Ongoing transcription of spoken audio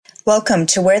Welcome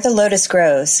to Where the Lotus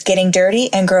Grows, Getting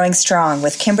Dirty and Growing Strong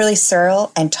with Kimberly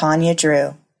Searle and Tanya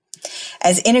Drew.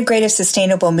 As integrative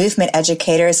sustainable movement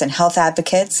educators and health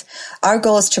advocates, our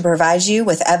goal is to provide you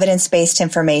with evidence-based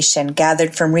information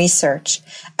gathered from research,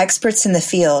 experts in the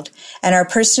field, and our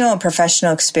personal and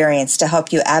professional experience to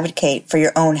help you advocate for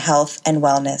your own health and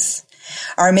wellness.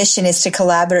 Our mission is to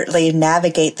collaboratively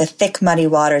navigate the thick, muddy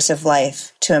waters of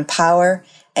life to empower,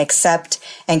 accept,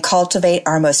 and cultivate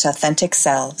our most authentic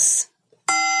selves.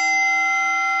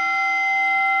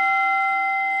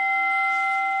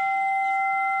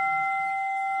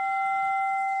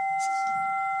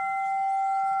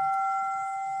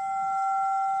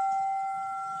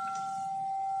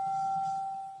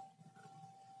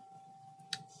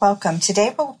 Welcome.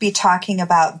 Today we'll be talking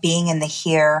about being in the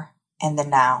here and the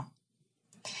now.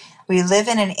 We live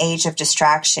in an age of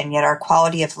distraction, yet our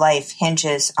quality of life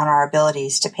hinges on our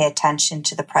abilities to pay attention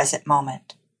to the present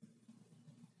moment.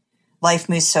 Life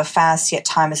moves so fast, yet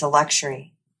time is a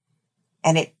luxury.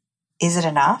 And is it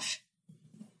enough?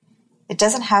 It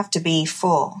doesn't have to be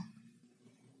full.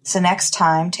 So next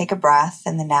time, take a breath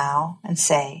in the now and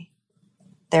say,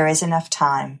 there is enough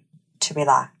time to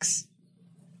relax.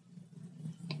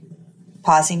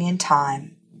 Pausing in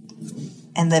time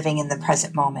and living in the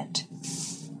present moment.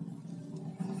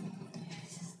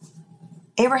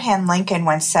 Abraham Lincoln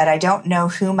once said, "I don't know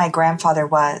who my grandfather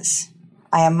was.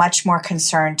 I am much more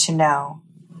concerned to know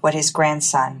what his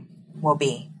grandson will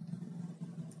be."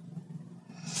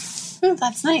 Ooh,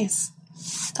 that's nice.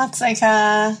 That's like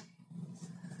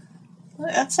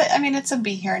it's a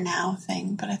be here now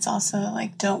thing, but it's also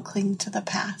like don't cling to the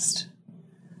past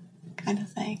kind of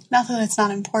thing. Not that it's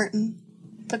not important,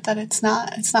 but that it's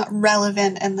not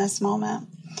relevant in this moment.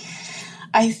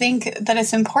 I think that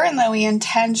it's important that we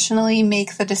intentionally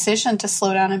make the decision to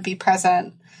slow down and be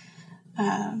present,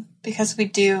 because we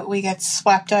get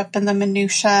swept up in the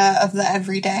minutia of the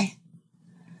everyday.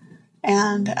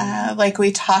 And like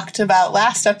we talked about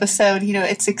last episode,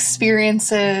 it's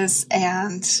experiences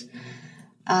and,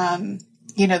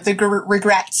 the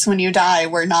regrets when you die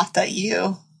were not that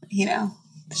you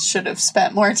should have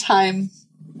spent more time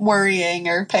worrying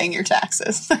or paying your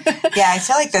taxes. Yeah, I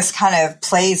feel like this kind of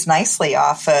plays nicely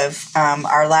off of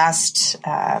our last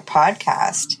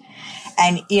podcast.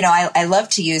 And, I love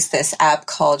to use this app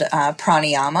called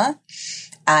Pranayama.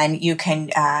 And you can,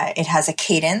 it has a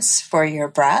cadence for your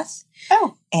breath.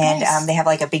 Oh, and nice. They have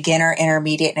like a beginner,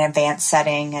 intermediate, and advanced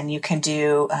setting. And you can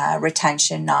do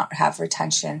retention, not have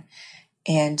retention.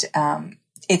 And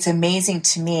it's amazing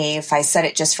to me if I set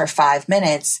it just for 5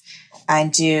 minutes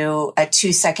and do a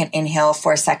 2-second inhale,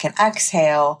 4-second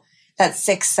exhale, that's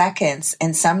 6 seconds.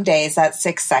 And some days that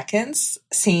 6 seconds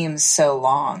seems so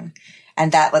long.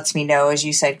 And that lets me know, as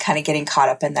you said, kind of getting caught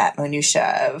up in that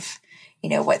minutia of,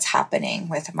 what's happening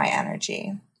with my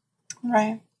energy.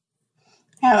 Right.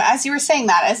 As you were saying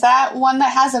that, is that one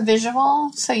that has a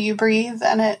visual? So you breathe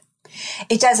and it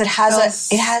does. It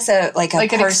has a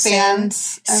person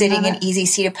sitting in easy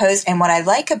seated pose. And what I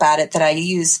like about it that I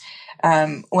use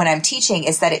when I'm teaching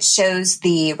is that it shows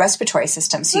the respiratory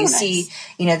system. So you see,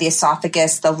 the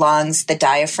esophagus, the lungs, the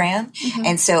diaphragm. Mm-hmm.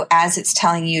 And so as it's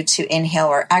telling you to inhale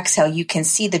or exhale, you can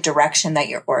see the direction that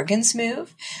your organs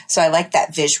move. So I like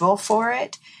that visual for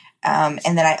it. And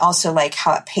then I also like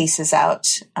how it paces out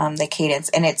the cadence.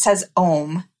 And it says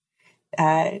Om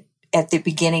at the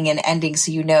beginning and ending,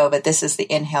 so but this is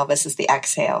the inhale, this is the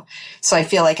exhale. So I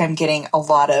feel like I'm getting a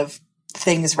lot of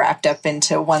things wrapped up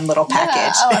into one little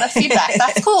package. Yeah, a lot of feedback.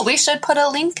 That's cool. We should put a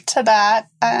link to that.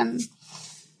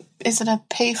 Is it a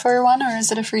pay for one or is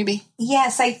it a freebie?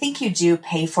 Yes, I think you do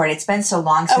pay for it. It's been so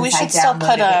long since I downloaded it. We should still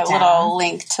put a little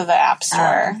link to the App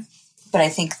Store. But I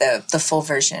think the full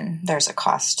version, there's a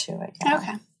cost to it. Yeah.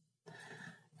 Okay.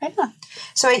 Right on.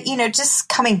 So, just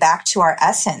coming back to our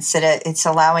essence, that it's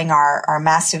allowing our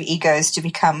massive egos to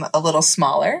become a little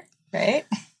smaller, right?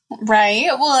 Right.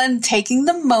 Well, and taking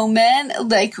the moment,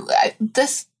 like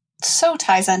this so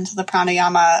ties into the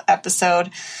pranayama episode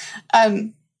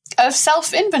of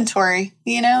self-inventory,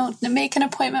 make an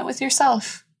appointment with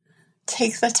yourself.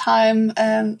 Take the time,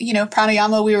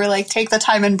 pranayama, we were like, take the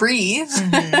time and breathe.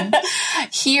 Mm-hmm.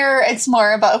 Here, it's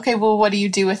more about, okay, well, what do you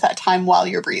do with that time while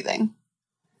you're breathing?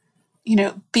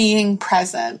 Being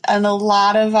present. And a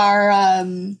lot of our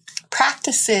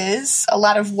practices, a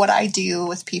lot of what I do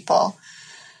with people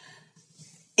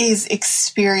is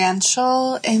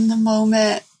experiential in the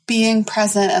moment, being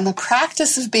present, and the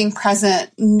practice of being present,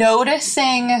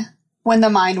 noticing when the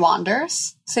mind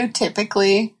wanders. So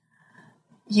typically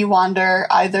you wander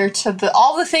either to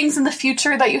all the things in the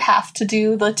future that you have to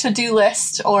do, the to-do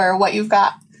list, or what you've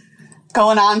got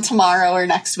going on tomorrow or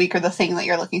next week or the thing that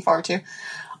you're looking forward to.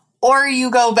 Or you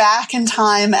go back in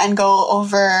time and go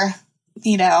over,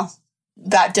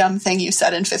 that dumb thing you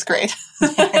said in 5th grade.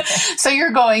 So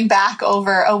you're going back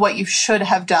over what you should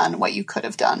have done, what you could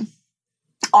have done,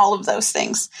 all of those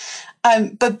things.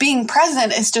 But being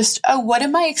present is just, what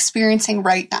am I experiencing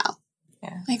right now?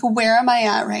 Yeah. Like, where am I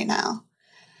at right now?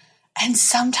 And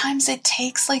sometimes it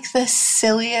takes like the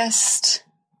silliest,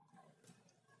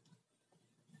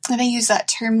 and I use that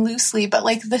term loosely, but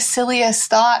like the silliest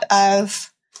thought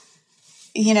of,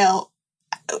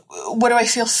 what do I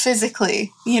feel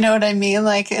physically? You know what I mean?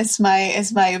 Like, is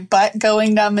my butt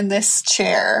going numb in this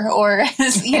chair? Or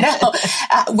is,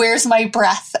 where's my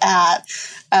breath at?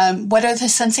 What are the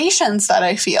sensations that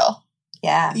I feel?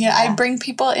 Yeah. I bring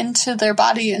people into their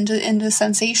body, into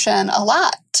sensation a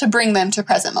lot to bring them to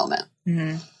present moment.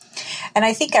 Mm-hmm. And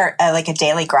I think a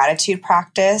daily gratitude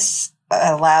practice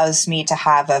allows me to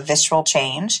have a visceral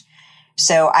change.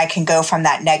 So I can go from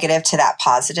that negative to that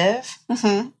positive.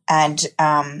 Mm-hmm. And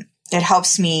it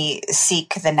helps me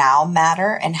seek the now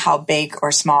matter and how big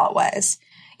or small it was.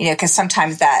 Because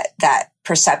sometimes that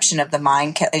perception of the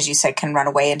mind, as you said, can run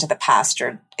away into the past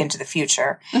or into the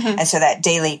future. Mm-hmm. And so that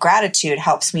daily gratitude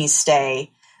helps me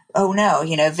stay, oh no,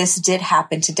 this did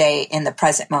happen today in the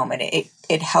present moment.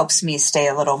 It helps me stay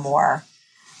a little more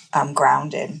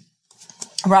grounded.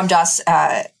 Ram Dass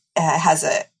has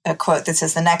a quote that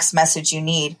says, the next message you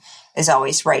need is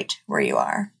always right where you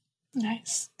are.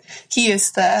 Nice. He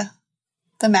is the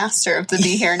master of the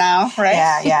be here now,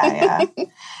 right? Yeah.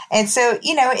 And so,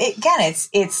 it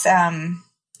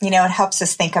helps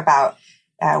us think about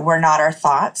we're not our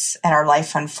thoughts, and our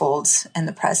life unfolds in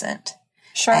the present.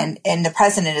 Sure. And the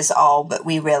present is all that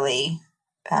we really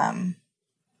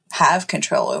have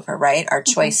control over, right? Our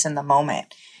choice in the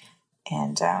moment.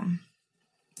 And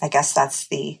I guess that's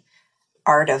the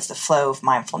art of the flow of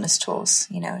mindfulness tools,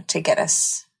 to get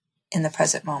us in the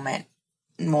present moment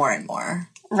more and more.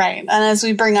 Right. And as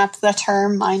we bring up the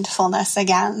term mindfulness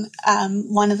again,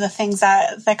 one of the things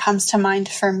that comes to mind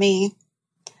for me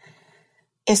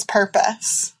is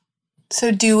purpose.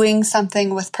 So doing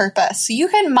something with purpose. So you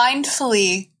can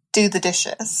mindfully do the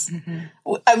dishes.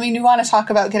 Mm-hmm. I mean, you want to talk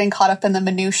about getting caught up in the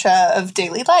minutia of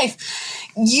daily life.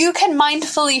 You can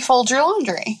mindfully fold your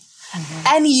laundry. Mm-hmm.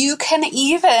 And you can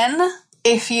even,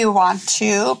 if you want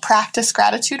to, practice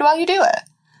gratitude while you do it.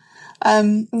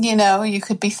 You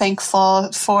could be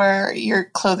thankful for your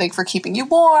clothing for keeping you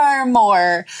warm,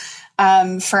 or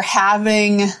for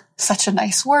having such a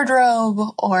nice wardrobe,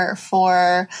 or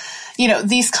for,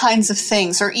 these kinds of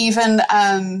things. Or even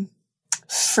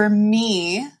for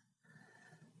me,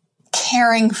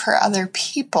 caring for other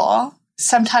people.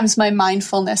 Sometimes my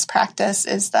mindfulness practice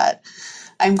is that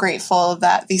I'm grateful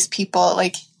that these people,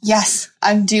 yes,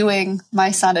 I'm doing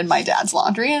my son and my dad's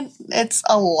laundry, and it's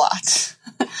a lot.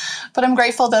 But I'm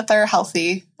grateful that they're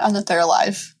healthy and that they're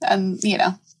alive, and,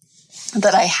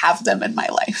 that I have them in my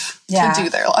life to do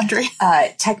their laundry.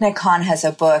 Thich Nhat Hanh has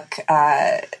a book,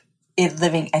 I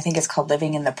think it's called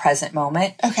Living in the Present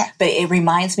Moment. Okay. But it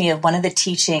reminds me of one of the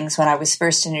teachings when I was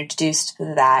first introduced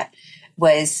to that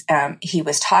was he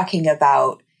was talking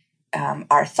about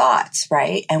our thoughts,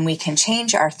 right? And we can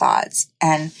change our thoughts.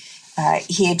 And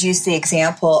he had used the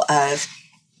example of,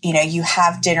 you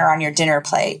have dinner on your dinner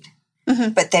plate, mm-hmm.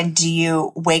 but then do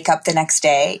you wake up the next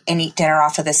day and eat dinner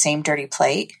off of the same dirty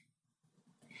plate?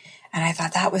 And I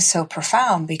thought that was so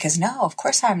profound, because no, of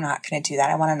course I'm not going to do that.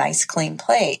 I want a nice clean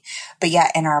plate. But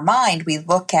yet in our mind, we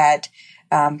look at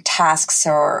tasks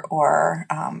or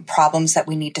problems that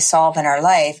we need to solve in our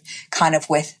life kind of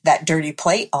with that dirty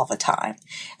plate all the time.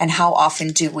 And how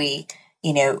often do we,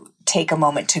 take a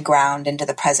moment to ground into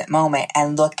the present moment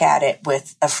and look at it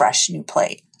with a fresh new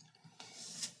plate?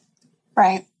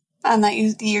 Right. And that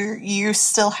you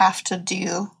still have to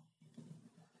do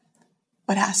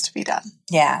what has to be done.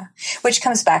 Yeah. Which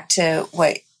comes back to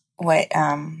what we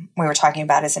were talking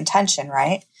about as intention,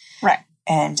 right? Right.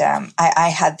 And I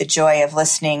had the joy of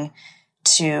listening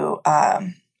to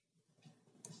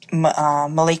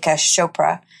Malika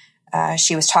Chopra.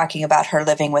 She was talking about her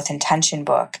Living with Intention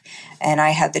book, and I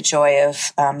had the joy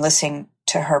of listening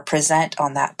to her present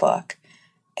on that book.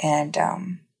 And,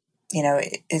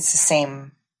 it's the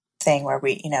same thing where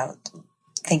we,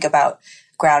 think about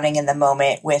grounding in the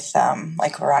moment with,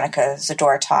 like Veronica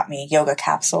Zador taught me, yoga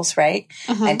capsules, right?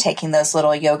 Mm-hmm. And taking those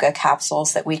little yoga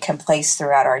capsules that we can place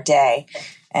throughout our day,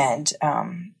 and,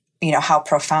 how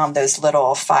profound those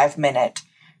little 5-minute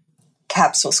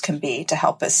capsules can be to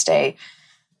help us stay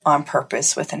on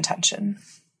purpose with intention.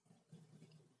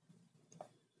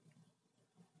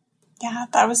 Yeah,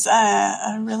 that was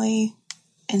a really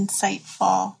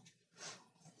insightful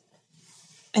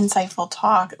insightful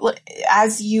talk.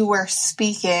 As you were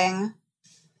speaking,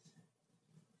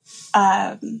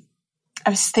 I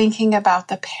was thinking about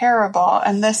the parable,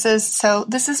 and this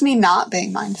is me not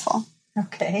being mindful.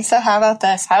 Okay. So how about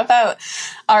this? How about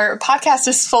our podcast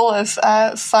is full of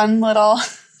fun little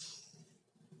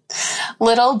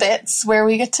bits where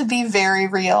we get to be very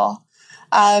real.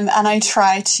 And I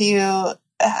try to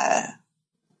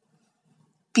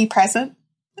be present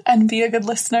and be a good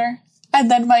listener. And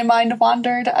then my mind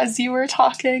wandered as you were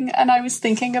talking, and I was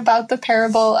thinking about the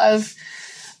parable of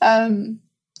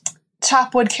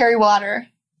chop wood, carry water.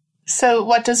 So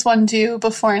what does one do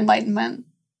before enlightenment?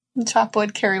 Chop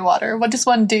wood, carry water. What does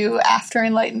one do after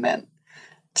enlightenment?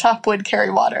 Chop wood, carry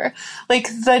water. Like,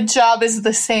 the job is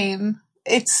the same.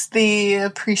 It's the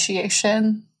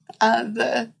appreciation,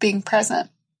 the being present.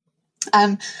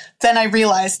 Then I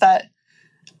realized that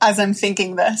as I'm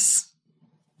thinking this,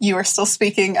 you are still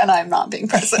speaking and I'm not being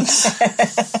present.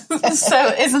 So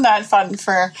isn't that fun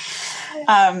for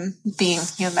being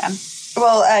human?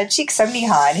 Well,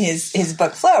 Csikszentmihalyi, his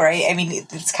book Flow, right? I mean,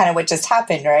 it's kind of what just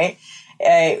happened, right?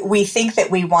 We think that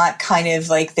we want kind of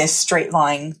like this straight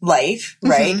line life,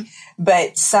 right? Mm-hmm.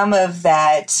 But some of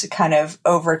that kind of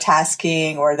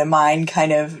overtasking or the mind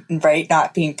kind of, right,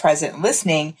 not being present and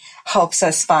listening helps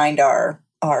us find our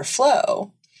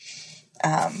flow.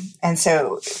 And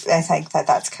so I think that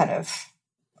that's kind of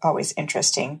always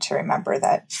interesting to remember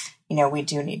that, we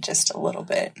do need just a little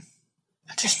bit.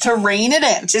 Just to rein it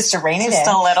in. Just a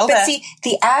little bit. But see,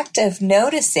 the act of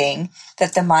noticing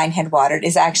that the mind had wandered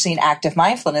is actually an act of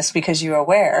mindfulness because you were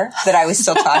aware that I was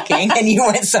still talking and you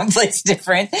went someplace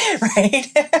different, right?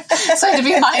 So I had to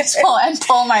be mindful and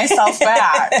pull myself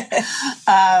back.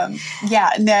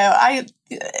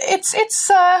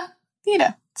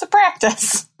 It's a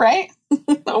practice, right?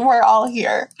 We're all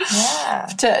here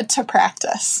to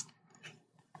practice.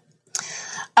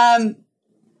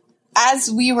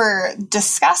 As we were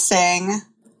discussing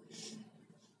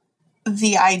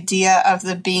the idea of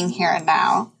the being here and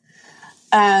now,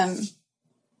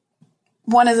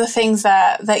 one of the things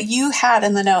that you had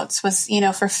in the notes was,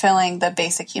 fulfilling the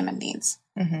basic human needs.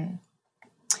 Mm-hmm.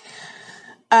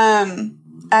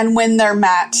 And when they're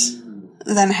met,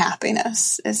 then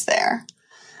happiness is there.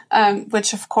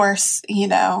 Which, of course,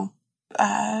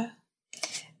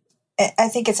 I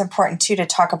think it's important, too, to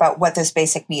talk about what those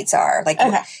basic needs are.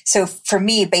 So for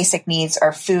me, basic needs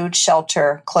are food,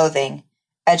 shelter, clothing,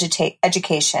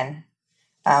 education,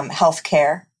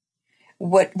 healthcare.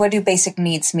 What do basic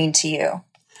needs mean to you?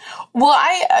 Well,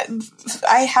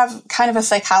 I have kind of a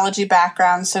psychology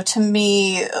background. So to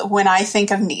me, when I think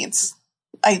of needs,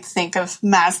 I think of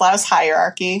Maslow's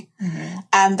hierarchy, mm-hmm.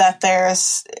 and that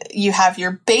you have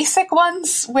your basic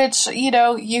ones, which,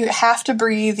 you have to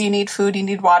breathe, you need food, you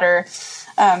need water,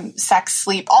 sex,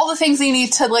 sleep, all the things you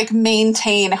need to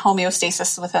maintain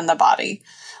homeostasis within the body.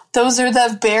 Those are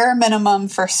the bare minimum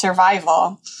for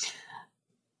survival.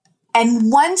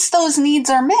 And once those needs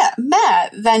are met,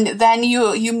 then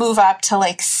you move up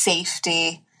to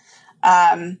safety.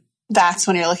 That's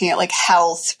when you're looking at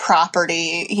health,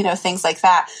 property, things like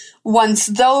that. Once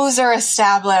those are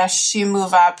established, you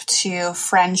move up to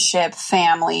friendship,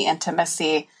 family,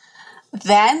 intimacy,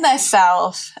 then the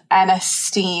self and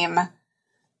esteem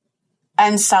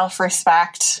and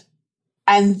self-respect.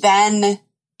 And then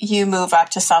you move up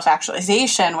to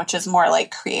self-actualization, which is more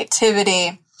like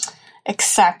creativity,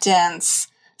 acceptance,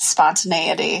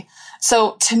 spontaneity.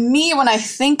 So to me, when I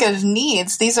think of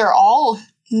needs, these are all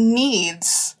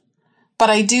needs. But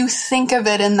I do think of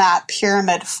it in that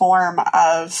pyramid form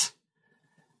of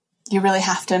you really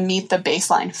have to meet the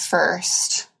baseline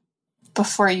first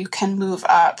before you can move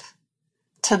up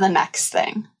to the next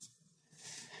thing.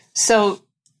 So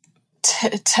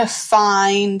to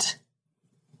find,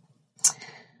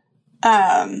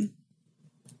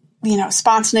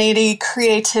 spontaneity,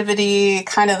 creativity,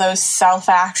 kind of those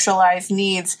self-actualized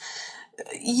needs,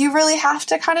 you really have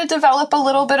to kind of develop a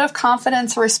little bit of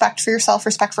confidence, respect for yourself,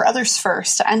 respect for others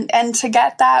first. And to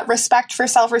get that respect for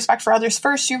self, respect for others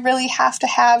first, you really have to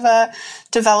have a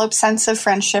developed sense of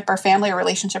friendship or family or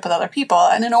relationship with other people.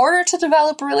 And in order to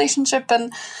develop a relationship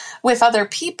with other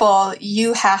people,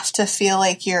 you have to feel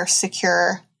like you're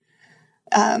secure,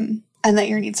 and that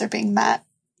your needs are being met,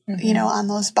 mm-hmm. On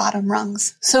those bottom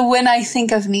rungs. So when I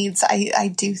think of needs,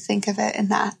 I do think of it in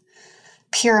that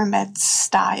pyramid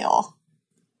style.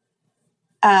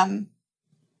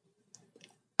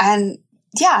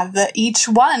 Each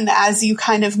one, as you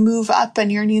kind of move up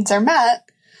and your needs are met,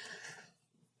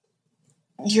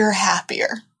 you're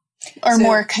happier or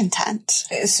more content.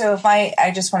 So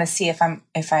I just want to see if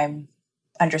I'm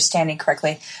understanding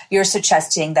correctly. You're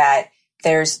suggesting that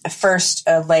there's first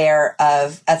a layer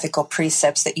of ethical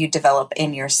precepts that you develop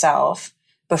in yourself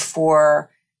before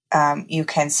you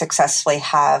can successfully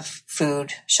have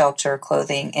food, shelter,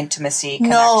 clothing, intimacy, connection.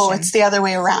 No, it's the other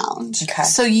way around. Okay.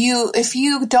 So if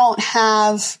you don't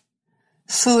have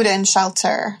food and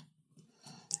shelter,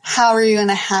 how are you going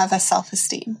to have a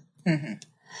self-esteem? Mm-hmm.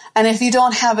 And if you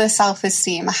don't have a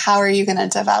self-esteem, how are you going to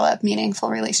develop meaningful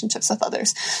relationships with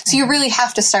others? So you really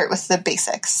have to start with the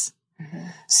basics. Mm-hmm.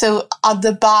 So at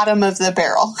the bottom of the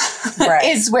barrel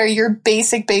is where your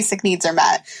basic needs are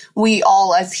met. We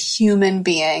all, as human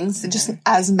beings, just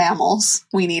as mammals,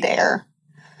 we need air.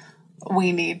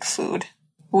 We need food.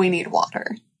 We need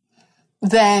water.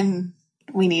 Then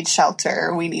we need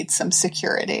shelter. We need some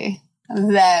security.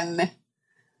 Then,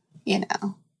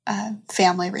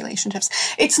 family relationships.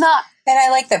 It's not. And I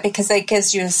like that because it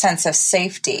gives you a sense of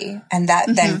safety, and that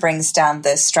then brings down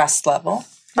the stress level.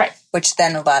 Right. Which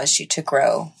then allows you to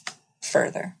grow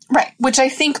further. Right. Which I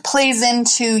think plays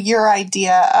into your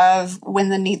idea of when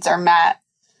the needs are met,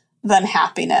 then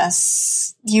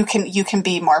happiness, you can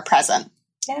be more present.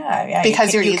 Yeah.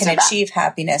 Because you can achieve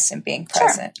happiness in being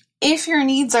present. Sure. If your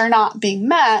needs are not being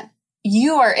met,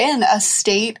 you are in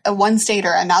one state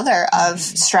or another of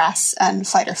stress and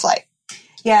fight or flight.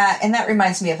 Yeah. And that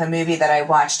reminds me of a movie that I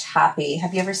watched, Happy.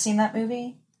 Have you ever seen that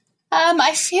movie?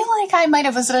 I feel like I might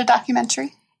have. Was it a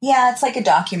documentary? Yeah, it's like a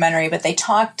documentary, but they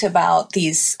talked about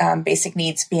these basic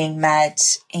needs being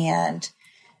met and,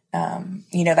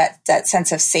 that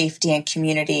sense of safety and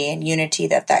community and unity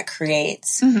that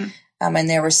creates. Mm-hmm. And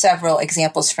there were several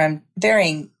examples from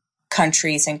varying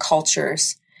countries and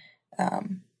cultures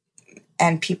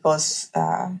and people's,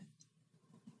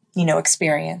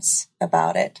 experience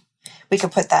about it. We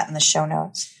could put that in the show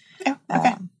notes. Oh,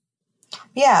 okay.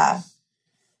 Yeah.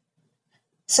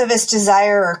 So this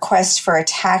desire or quest for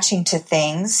attaching to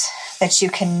things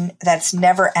that's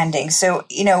never ending. So,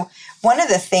 one of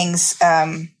the things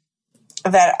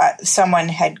that someone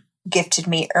had gifted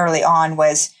me early on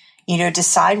was,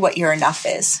 decide what your enough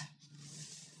is.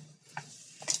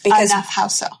 Because enough, how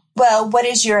so? Well, what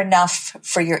is your enough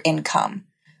for your income?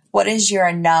 What is your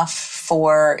enough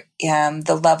for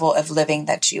the level of living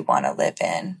that you want to live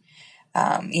in?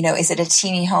 Is it a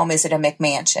teeny home? Is it a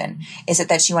McMansion? Is it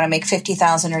that you want to make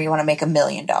 $50,000 or you want to make $1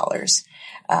 million?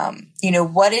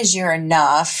 What is your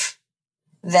enough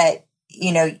that,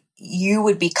 you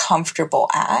would be comfortable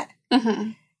at?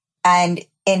 Mm-hmm. And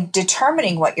in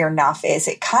determining what your enough is,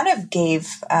 it kind of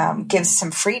gives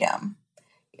some freedom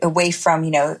away from,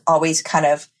 always kind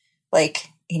of like,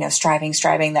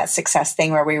 striving, that success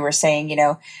thing where we were saying,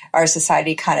 our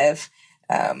society kind of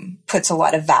puts a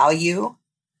lot of value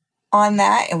on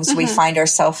that. And so we find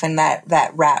ourselves in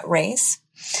that rat race.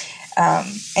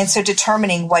 And so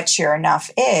determining what your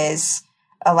enough is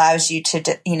allows you to,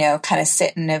 kind of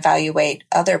sit and evaluate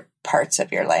other parts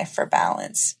of your life for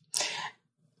balance.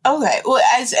 Okay. Well,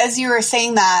 as you were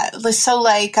saying that, so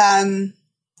like,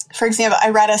 for example, I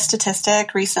read a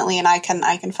statistic recently, and I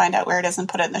can find out where it is and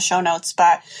put it in the show notes,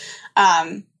 but,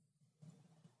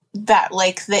 that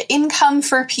like the income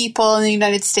for people in the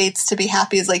United States to be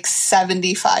happy is like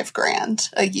 $75,000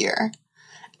 a year.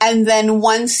 And then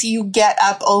once you get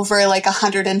up over like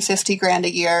 $150,000 a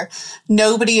year,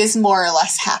 nobody is more or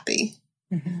less happy.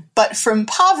 Mm-hmm. But from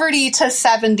poverty to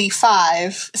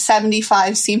 75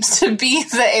 seems to be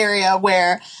the area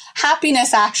where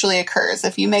happiness actually occurs.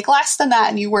 If you make less than that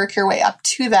and you work your way up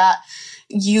to that,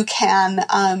 you can,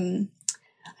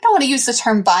 I don't want to use the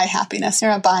term buy happiness. You're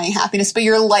not buying happiness, but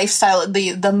your lifestyle,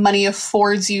 the money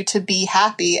affords you to be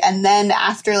happy. And then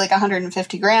after like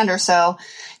 $150,000 or so,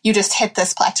 you just hit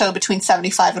this plateau between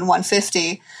 75 and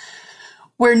 150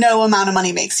 where no amount of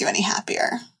money makes you any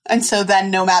happier. And so then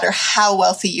no matter how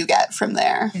wealthy you get from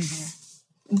there,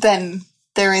 then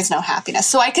there is no happiness.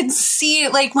 So I could see,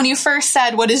 like, when you first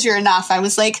said, what is your enough? I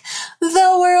was like,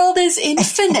 the world is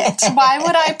infinite. Why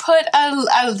would I put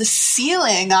the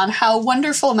ceiling on how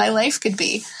wonderful my life could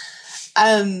be?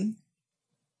 So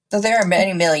there are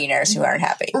many millionaires who aren't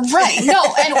happy. Right. No.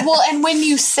 And when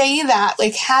you say that,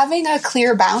 like having a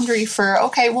clear boundary for,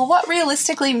 okay, well, what would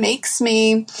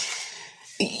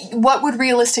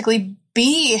realistically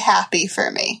be happy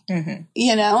for me, and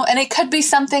it could be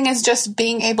something as just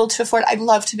being able to afford. I'd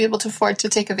love to be able to afford to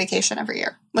take a vacation every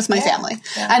year with my family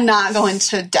and not go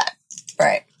into debt,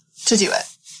 right, to do it.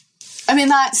 I mean,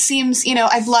 that seems,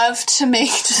 I'd love to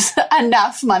make just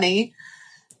enough money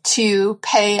to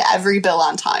pay every bill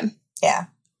on time.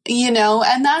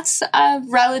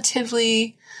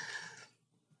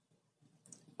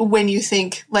 when you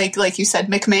think, like you said,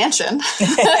 McMansion.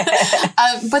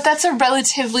 But that's a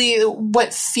relatively,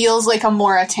 what feels like a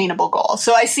more attainable goal.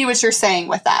 So I see what you're saying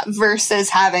with that versus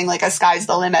having like a sky's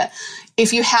the limit.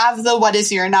 If you have the what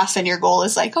is your enough and your goal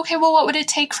is like, okay, well, what would it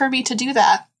take for me to do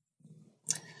that?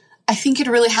 I think you'd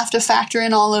really have to factor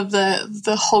in all of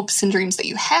the hopes and dreams that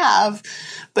you have.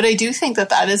 But I do think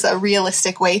that is a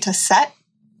realistic way to set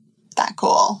that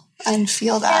goal and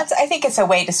feel that. Yeah, I think it's a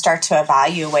way to start to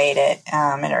evaluate it.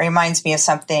 And it reminds me of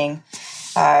something.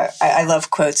 I love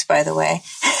quotes, by the way.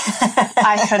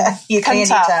 You can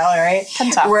tell, right?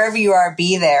 Can tell. Wherever you are,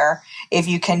 be there. If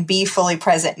you can be fully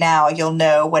present now, you'll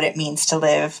know what it means to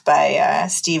live, by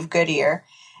Steve Goodyear.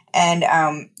 And,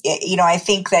 I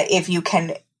think that if you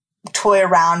can toy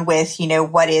around with,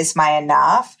 what is my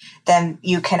enough, then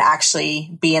you can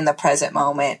actually be in the present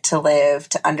moment to live,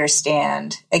 to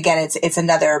understand. Again, it's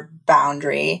another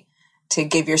boundary to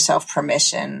give yourself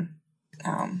permission,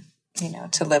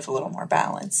 to live a little more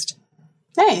balanced.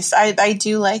 Nice. I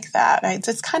do like that.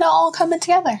 It's kind of all coming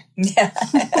together. Yeah.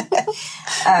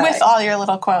 With all your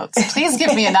little quotes. Please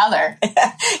give me another.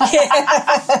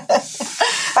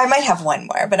 I might have one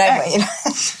more, but I might.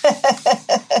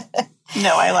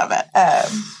 No, I love it.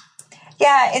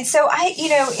 Yeah, and so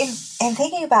in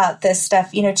thinking about this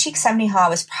stuff, Csikszentmihalyi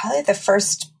was probably the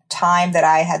first time that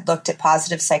I had looked at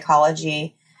positive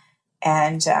psychology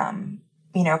and,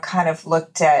 kind of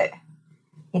looked at,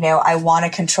 I want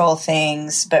to control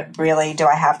things, but really, do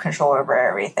I have control over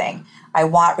everything? I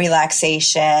want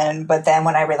relaxation, but then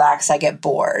when I relax, I get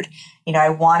bored. I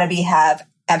want to have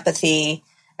empathy,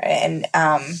 and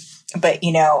but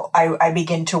I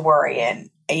begin to worry, and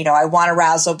I want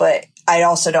arousal, but I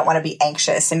also don't want to be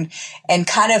anxious, and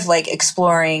kind of like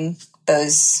exploring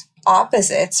those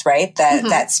opposites, right?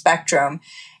 That spectrum,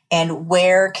 and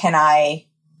where can I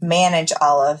manage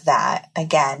all of that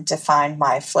again to find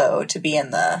my flow, to be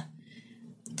in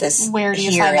this where do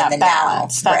you here find that and the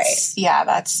balance? now, That's, right? Yeah,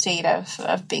 that state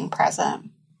of being present.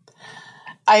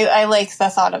 I like the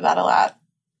thought of that a lot.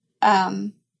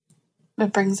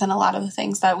 It brings in a lot of the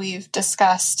things that we've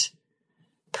discussed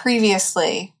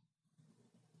previously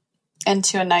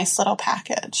into a nice little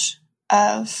package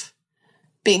of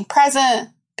being present,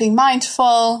 being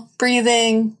mindful,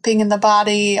 breathing, being in the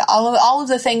body, all of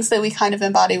the things that we kind of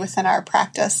embody within our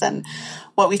practice and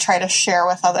what we try to share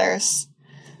with others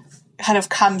kind of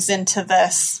comes into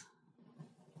this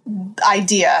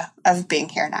idea of being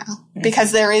here now,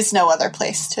 because there is no other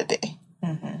place to be.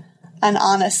 Mm-hmm. And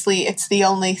honestly, it's the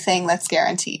only thing that's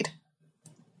guaranteed.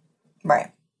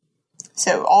 Right.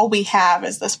 So all we have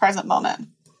is this present moment.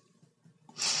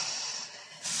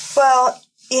 Well,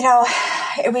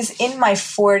 it was in my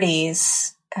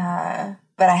 40s,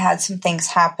 but I had some things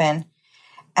happen.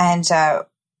 And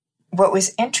what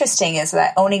was interesting is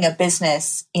that owning a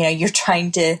business, you're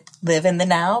trying to live in the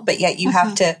now, but yet you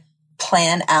have to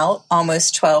plan out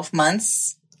almost 12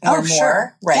 months or more,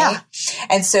 sure. Right? Yeah.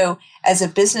 And so as a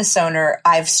business owner,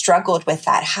 I've struggled with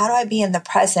that. How do I be in the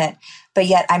present? But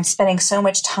yet I'm spending so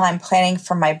much time planning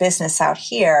for my business out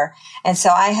here. And so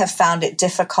I have found it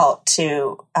difficult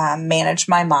to manage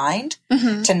my mind,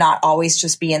 to not always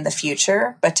just be in the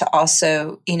future, but to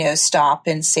also, stop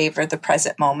and savor the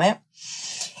present moment.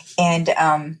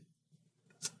 And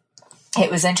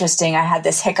it was interesting. I had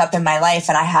this hiccup in my life,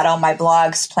 and I had all my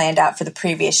blogs planned out for the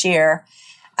previous year.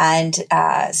 And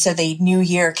so the new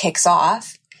year kicks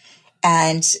off.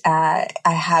 And I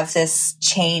have this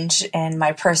change in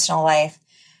my personal life.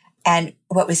 And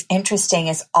what was interesting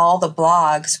is all the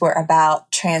blogs were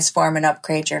about transform and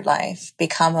upgrade your life,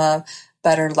 become a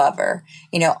better lover,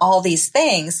 all these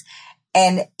things.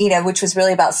 And, which was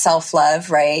really about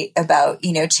self-love, right? About,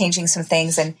 changing some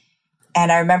things. And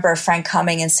I remember a friend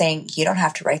coming and saying, you don't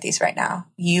have to write these right now.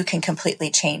 You can completely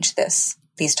change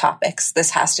these topics. This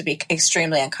has to be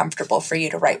extremely uncomfortable for you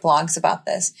to write blogs about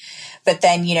this. But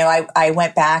then, I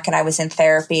went back and I was in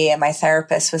therapy, and my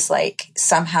therapist was like,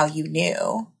 somehow you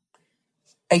knew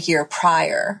a year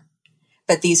prior,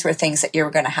 but these were things that you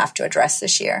were going to have to address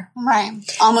this year. Right.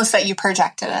 Almost that you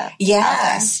projected it.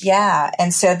 Yes. Yeah.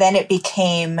 And so then it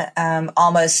became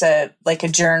almost like a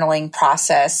journaling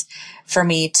process for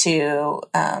me to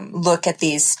look at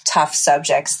these tough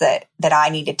subjects that I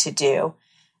needed to do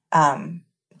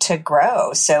to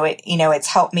grow. So it's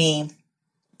helped me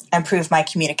improve my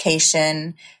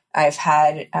communication. I've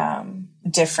had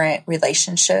different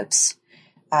relationships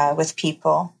with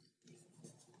people.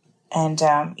 And,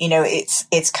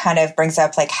 it's kind of brings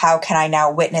up like, how can I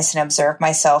now witness and observe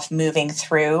myself moving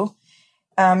through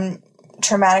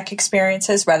traumatic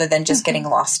experiences rather than just getting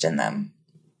lost in them?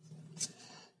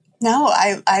 No,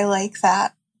 I like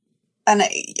that. And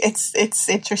it's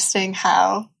interesting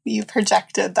how you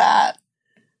projected that.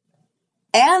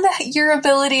 And your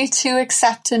ability to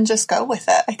accept and just go with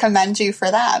it. I commend you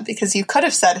for that, because you could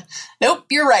have said, nope,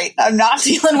 you're right. I'm not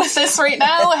dealing with this right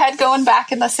now. Head going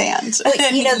back in the sand.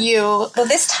 Well, well,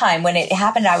 this time when it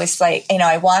happened, I was like,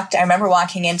 I remember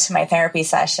walking into my therapy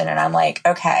session and I'm like,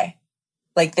 okay,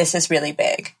 like this is really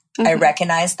big. Mm-hmm. I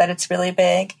recognize that it's really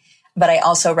big, but I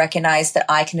also recognize that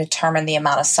I can determine the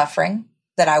amount of suffering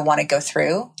that I want to go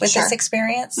through with this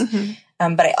experience. Mm-hmm.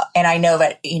 I know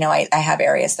that, I have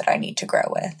areas that I need to grow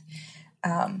with.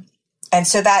 And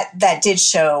so that did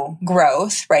show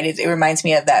growth, right? It reminds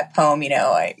me of that poem,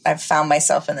 I've found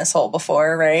myself in this hole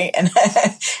before, right? And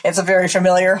it's a very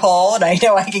familiar hole and I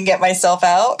know I can get myself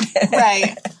out.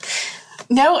 Right.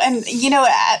 No. And,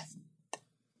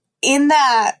 in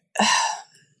that,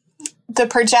 the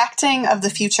projecting of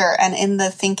the future and in the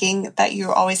thinking that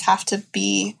you always have to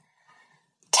be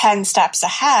 10 steps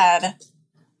ahead,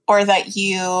 or that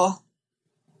you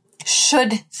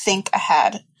should think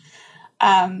ahead.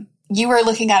 You were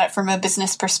looking at it from a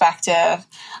business perspective.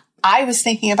 I was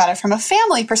thinking about it from a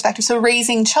family perspective. So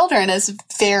raising children is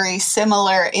very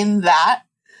similar in that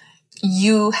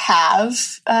you have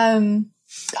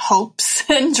hopes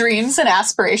and dreams and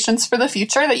aspirations for the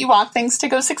future, that you want things to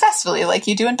go successfully like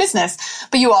you do in business.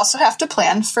 But you also have to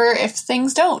plan for if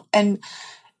things don't. And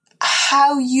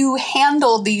how you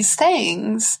handle these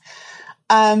things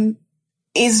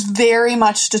is very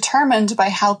much determined by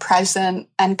how present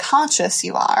and conscious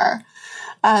you are.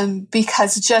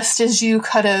 Because just as you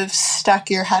could have stuck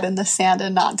your head in the sand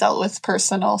and not dealt with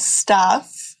personal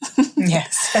stuff.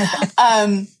 Yes.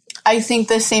 I think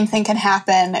the same thing can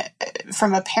happen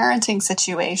from a parenting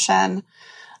situation.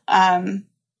 And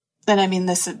I mean,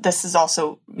 this is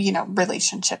also,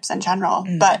 relationships in general,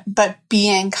 but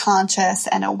being conscious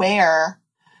and aware,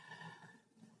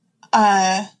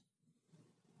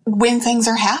 when things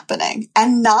are happening,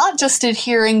 and not just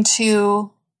adhering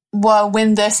to, well,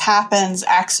 when this happens,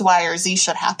 X, Y, or Z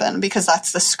should happen because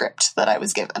that's the script that I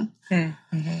was given.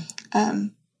 Mm-hmm.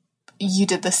 You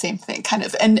did the same thing kind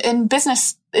of, and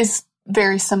business is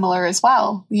very similar as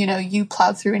well. You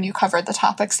plowed through and you covered the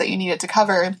topics that you needed to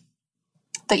cover,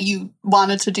 that you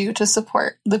wanted to do to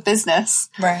support the business,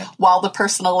 right, while the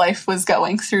personal life was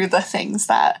going through the things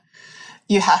that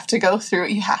you have to go through.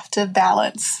 You have to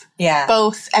balance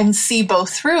both and see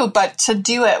both through, but to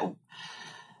do it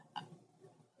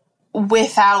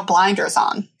without blinders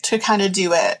on, to kind of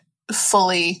do it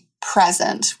fully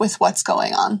present with what's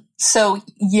going on. So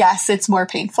yes, it's more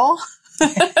painful.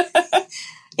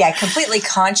 Yeah, completely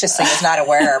consciously was not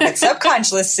aware, but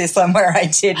subconsciously somewhere I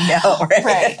did know.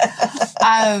 Right.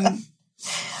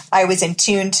 I was in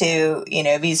tune to,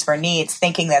 these were needs,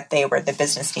 thinking that they were the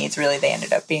business needs. Really, they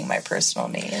ended up being my personal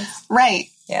needs. Right.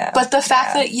 Yeah. But the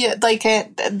fact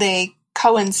that they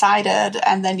coincided,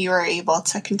 and then you were able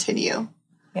to continue.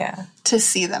 Yeah. To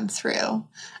see them through.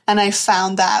 And I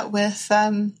found that with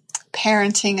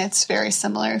parenting, it's very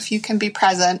similar. If you can be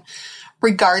present,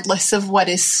 regardless of what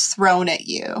is thrown at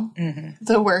you,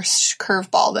 the worst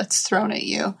curveball that's thrown at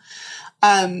you,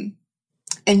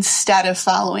 instead of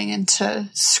following into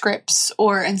scripts,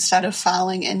 or instead of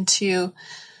falling into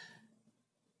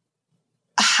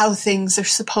how things are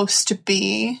supposed to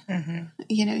be,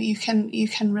 you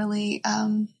can really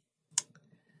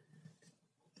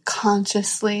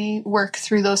consciously work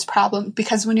through those problems,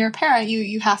 because when you're a parent,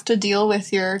 you have to deal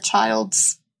with your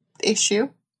child's issue.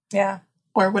 Yeah.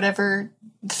 Or whatever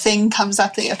thing comes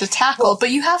up that you have to tackle,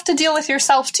 but you have to deal with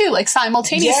yourself too. Like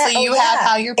simultaneously, have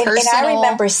how your personal. And I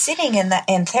remember sitting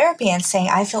in therapy and saying,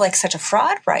 I feel like such a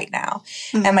fraud right now.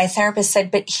 Mm-hmm. And my therapist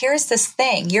said, but here's this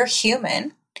thing, you're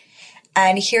human.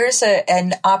 And here's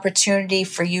an opportunity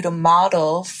for you to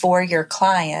model for your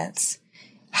clients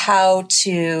how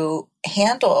to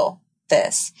handle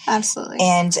this. Absolutely.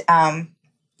 And,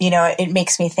 it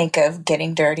makes me think of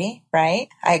getting dirty, right?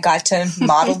 I got to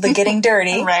model the getting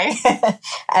dirty. Right.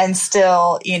 And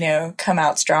still, come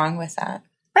out strong with that.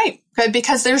 Right.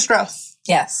 Because there's growth.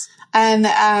 Yes.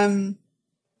 And,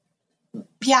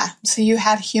 so you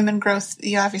had human growth.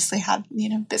 You obviously had,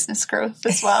 business growth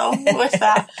as well with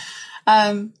that.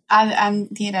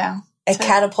 It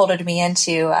catapulted me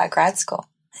into grad school.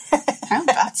 Oh,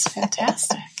 that's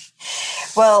fantastic.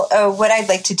 Well, what I'd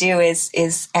like to do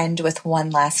is end with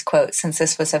one last quote, since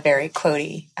this was a very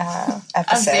quotey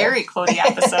episode. A very quotey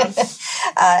episode.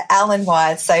 Alan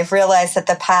Watts, I've realized that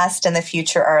the past and the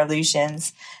future are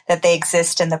illusions, that they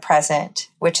exist in the present,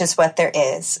 which is what there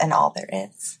is and all there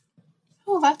is.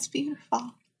 Oh, that's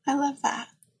beautiful. I love that.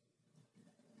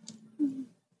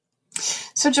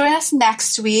 So join us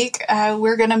next week.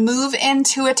 We're going to move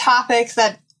into a topic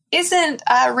that isn't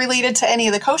related to any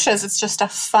of the koshas. It's just a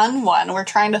fun one. We're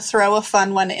trying to throw a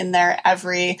fun one in there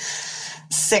every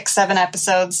 6-7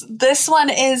 episodes. This one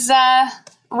is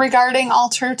regarding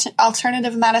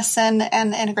alternative medicine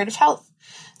and integrative health.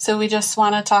 So we just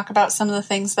want to talk about some of the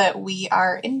things that we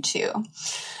are into.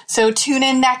 So tune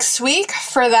in next week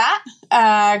for that.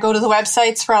 Go to the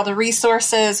websites for all the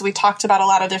resources. We talked about a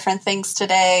lot of different things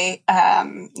today.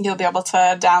 You'll be able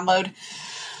to download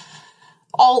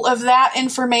all of that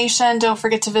information. Don't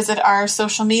forget to visit our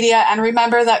social media, and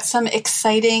remember that some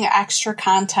exciting extra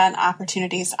content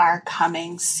opportunities are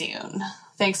coming soon.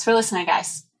 Thanks for listening,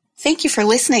 guys. Thank you for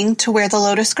listening to Where the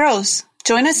Lotus Grows.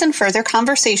 Join us in further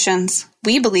conversations.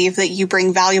 We believe that you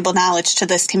bring valuable knowledge to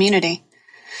this community.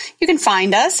 You can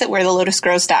find us at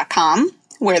wherethelotusgrows.com,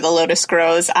 Where the Lotus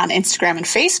Grows on Instagram and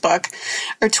Facebook,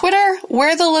 or Twitter,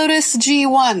 Where the Lotus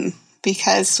G1,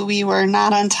 because we were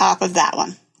not on top of that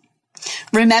one.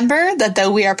 Remember that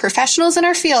though we are professionals in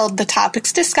our field, the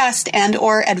topics discussed and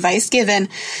or advice given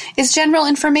is general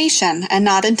information and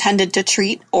not intended to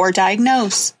treat or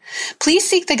diagnose. Please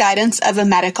seek the guidance of a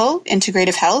medical,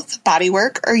 integrative health,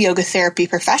 bodywork, or yoga therapy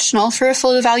professional for a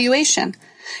full evaluation.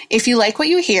 If you like what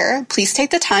you hear, please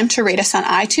take the time to rate us on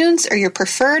iTunes or your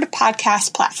preferred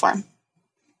podcast platform.